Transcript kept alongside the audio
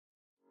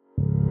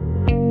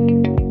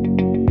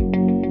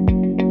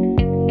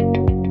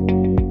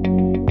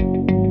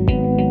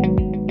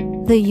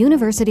The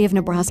University of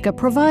Nebraska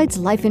provides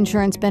life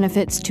insurance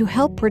benefits to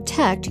help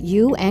protect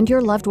you and your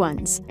loved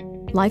ones.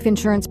 Life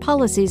insurance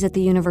policies at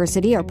the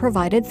university are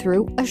provided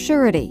through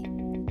Assurity.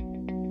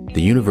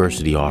 The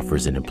university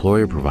offers an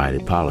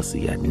employer-provided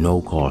policy at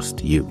no cost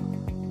to you.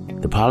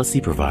 The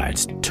policy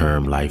provides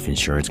term life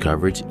insurance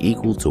coverage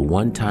equal to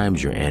 1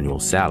 times your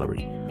annual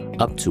salary,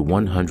 up to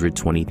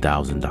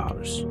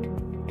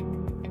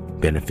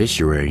 $120,000.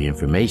 Beneficiary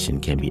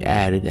information can be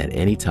added at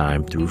any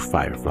time through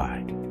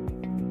Firefly.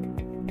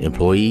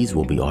 Employees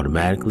will be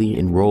automatically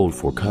enrolled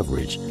for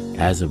coverage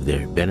as of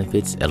their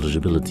benefits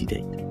eligibility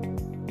date.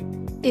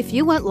 If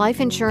you want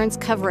life insurance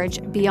coverage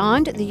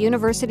beyond the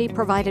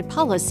university-provided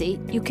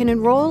policy, you can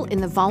enroll in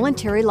the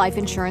Voluntary Life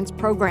Insurance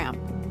Program.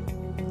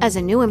 As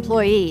a new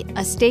employee,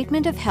 a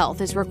statement of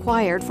health is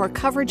required for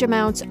coverage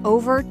amounts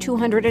over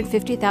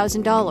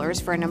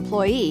 $250,000 for an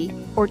employee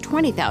or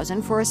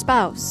 $20,000 for a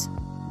spouse.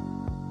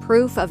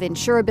 Proof of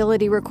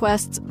insurability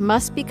requests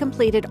must be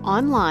completed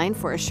online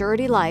for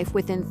Assurity Life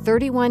within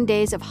 31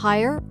 days of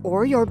hire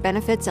or your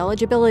benefits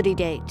eligibility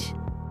date.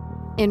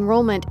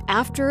 Enrollment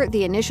after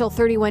the initial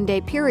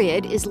 31-day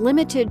period is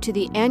limited to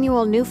the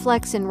annual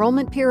NewFlex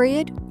enrollment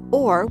period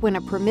or when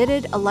a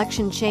permitted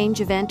election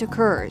change event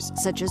occurs,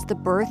 such as the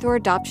birth or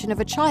adoption of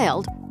a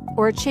child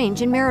or a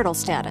change in marital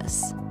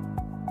status.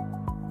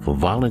 For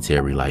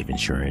voluntary life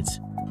insurance,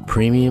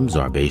 premiums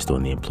are based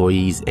on the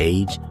employee's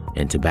age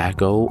and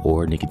tobacco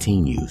or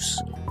nicotine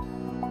use.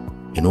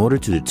 In order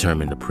to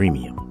determine the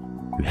premium,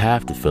 you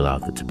have to fill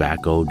out the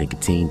tobacco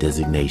nicotine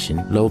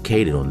designation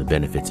located on the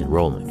benefits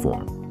enrollment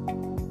form.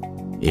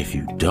 If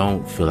you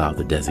don't fill out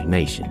the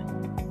designation,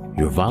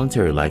 your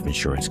voluntary life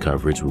insurance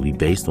coverage will be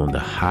based on the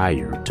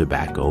higher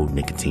tobacco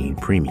nicotine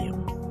premium.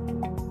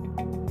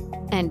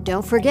 And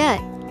don't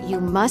forget, you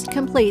must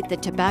complete the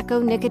tobacco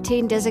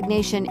nicotine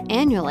designation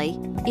annually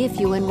if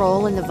you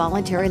enroll in the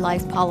voluntary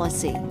life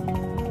policy.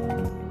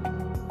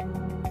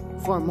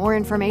 For more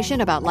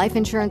information about life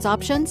insurance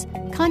options,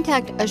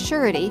 contact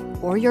Assurity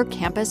or your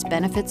campus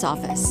benefits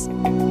office.